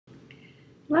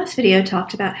The last video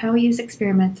talked about how we use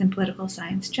experiments in political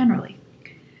science generally.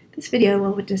 This video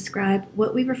will describe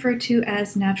what we refer to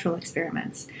as natural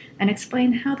experiments and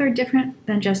explain how they're different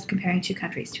than just comparing two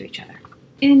countries to each other.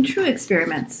 In true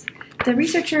experiments, the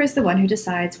researcher is the one who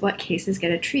decides what cases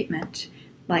get a treatment,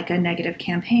 like a negative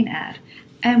campaign ad,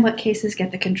 and what cases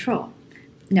get the control,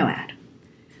 no ad.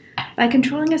 By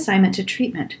controlling assignment to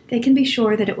treatment, they can be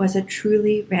sure that it was a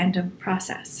truly random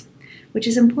process, which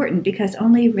is important because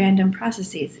only random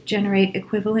processes generate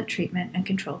equivalent treatment and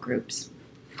control groups.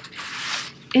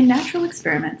 In natural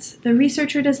experiments, the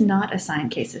researcher does not assign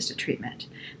cases to treatment,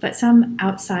 but some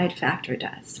outside factor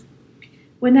does.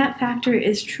 When that factor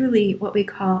is truly what we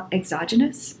call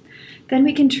exogenous, then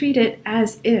we can treat it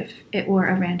as if it were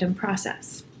a random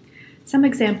process. Some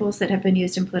examples that have been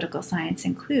used in political science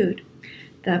include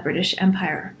the British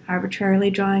Empire arbitrarily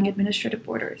drawing administrative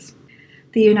borders,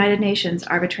 the United Nations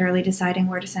arbitrarily deciding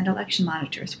where to send election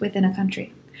monitors within a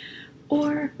country,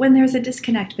 or when there's a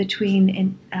disconnect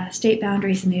between state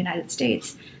boundaries in the United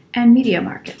States and media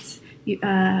markets.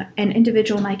 An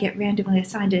individual might get randomly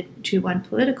assigned to one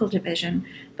political division,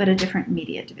 but a different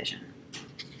media division.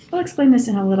 I'll explain this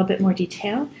in a little bit more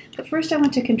detail, but first I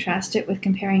want to contrast it with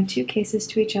comparing two cases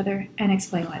to each other and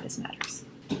explain why this matters.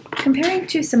 Comparing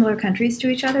two similar countries to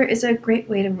each other is a great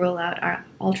way to rule out our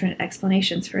alternate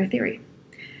explanations for a theory.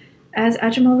 As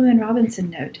Adjemoglu and Robinson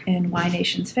note in Why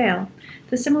Nations Fail,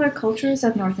 the similar cultures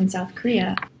of North and South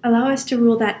Korea allow us to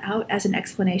rule that out as an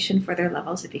explanation for their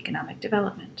levels of economic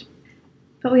development.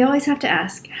 But we always have to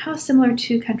ask how similar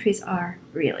two countries are,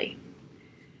 really.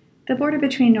 The border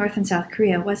between North and South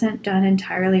Korea wasn't done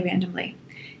entirely randomly.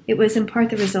 It was in part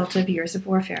the result of years of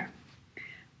warfare.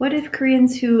 What if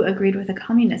Koreans who agreed with a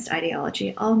communist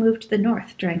ideology all moved to the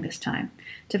north during this time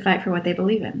to fight for what they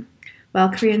believe in, while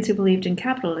Koreans who believed in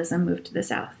capitalism moved to the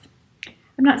south?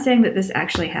 I'm not saying that this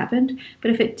actually happened,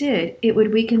 but if it did, it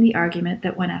would weaken the argument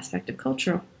that one aspect of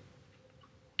cultural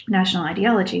national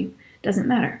ideology doesn't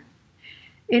matter.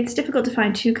 It's difficult to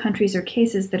find two countries or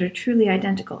cases that are truly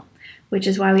identical, which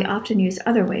is why we often use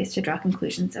other ways to draw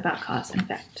conclusions about cause and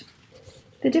effect.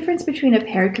 The difference between a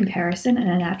paired comparison and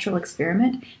a natural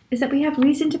experiment is that we have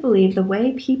reason to believe the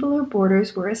way people or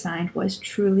borders were assigned was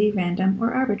truly random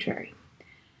or arbitrary.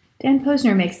 Dan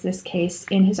Posner makes this case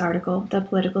in his article, The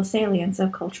Political Salience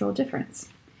of Cultural Difference.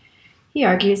 He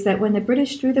argues that when the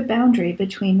British drew the boundary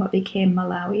between what became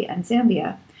Malawi and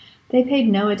Zambia, they paid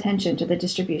no attention to the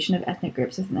distribution of ethnic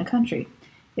groups within the country.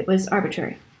 It was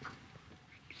arbitrary.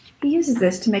 He uses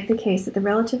this to make the case that the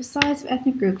relative size of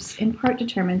ethnic groups in part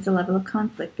determines the level of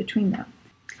conflict between them,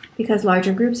 because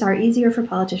larger groups are easier for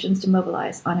politicians to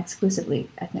mobilize on exclusively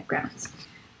ethnic grounds.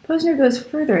 Posner goes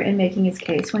further in making his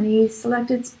case when he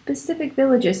selected specific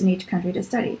villages in each country to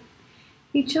study.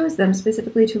 He chose them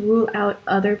specifically to rule out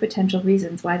other potential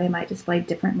reasons why they might display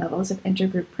different levels of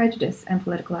intergroup prejudice and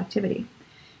political activity,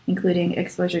 including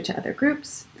exposure to other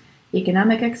groups,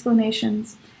 economic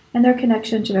explanations, and their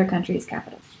connection to their country's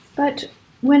capital. But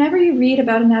whenever you read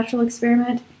about a natural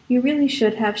experiment, you really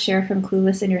should have Cher from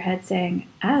Clueless in your head saying,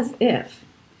 as if.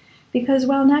 Because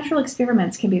while natural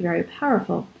experiments can be very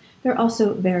powerful, they're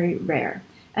also very rare,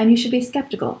 and you should be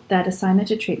skeptical that assignment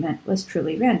to treatment was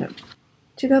truly random.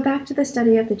 To go back to the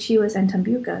study of the Chiwas and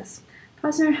Tambukas,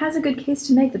 Posner has a good case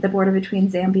to make that the border between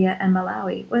Zambia and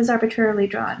Malawi was arbitrarily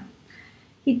drawn.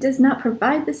 He does not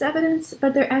provide this evidence,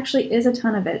 but there actually is a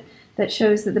ton of it that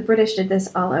shows that the British did this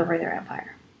all over their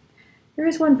empire. There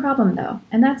is one problem, though,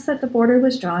 and that's that the border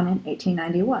was drawn in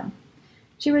 1891.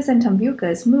 Chiwas and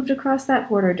Tambukas moved across that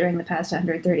border during the past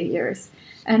 130 years,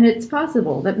 and it's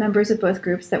possible that members of both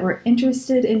groups that were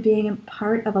interested in being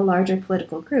part of a larger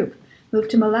political group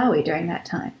moved to Malawi during that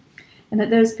time, and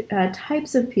that those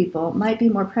types of people might be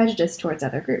more prejudiced towards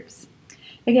other groups.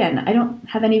 Again, I don't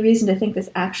have any reason to think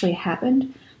this actually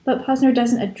happened, but Posner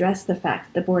doesn't address the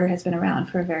fact that the border has been around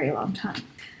for a very long time.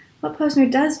 What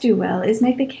Posner does do well is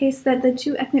make the case that the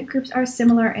two ethnic groups are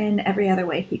similar in every other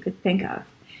way he could think of.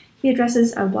 He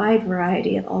addresses a wide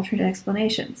variety of alternate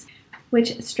explanations,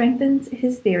 which strengthens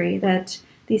his theory that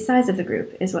the size of the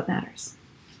group is what matters.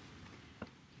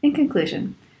 In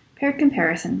conclusion, paired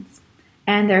comparisons,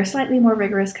 and their slightly more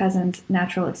rigorous cousins,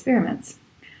 natural experiments,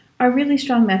 are really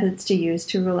strong methods to use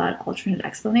to rule out alternate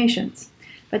explanations,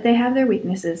 but they have their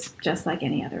weaknesses just like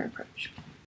any other approach.